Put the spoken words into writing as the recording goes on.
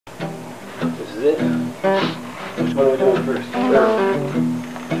Is it? Which one are we doing first?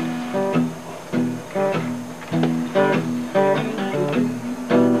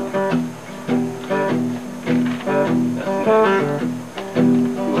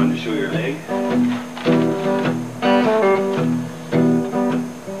 You wanted to show your leg?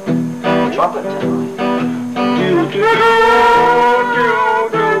 Chocolate time.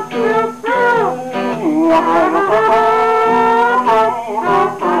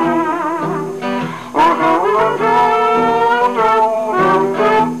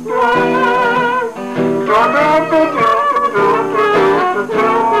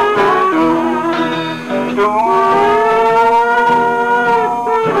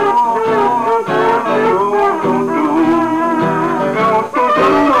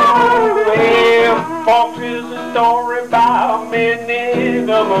 Story about Minnie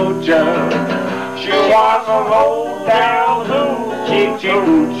the Moocher. She was a low-down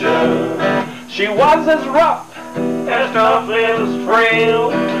hoochie-coocher. She was as rough as tough as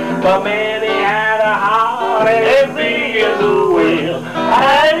frail, but Minnie had a heart as big as a whale.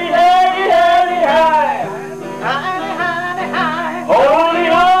 Hidey, hidey, hidey, hidey, hidey, hidey, hidey, holy,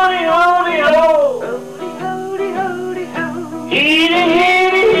 holy, holy, ho, holy, holy, holy, ho, heedy,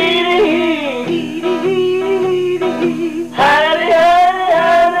 heedy, heedy, heedy, hidey, hidey,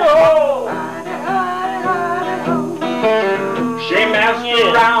 hidey, ho, hidey, hidey, hidey, ho. She messed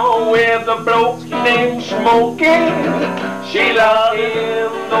around with a bloke named Smokey. She loved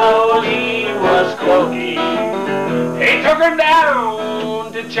him though he was croaky. He took her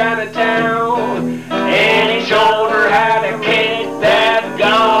down to Chinatown and he showed her how to kick that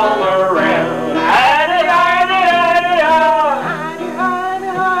gong around. Hidey, hidey, hidey, hidey, hidey,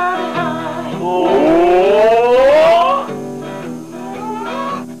 hidey, hidey, oh,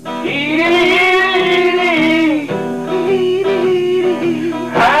 heedy, heedy, heedy,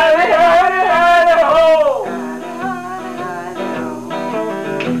 hidey, hidey, hidey, ho.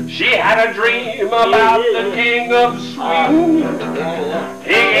 She had a dream about the king of Sweden. He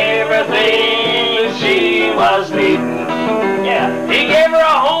gave everything that she was needing.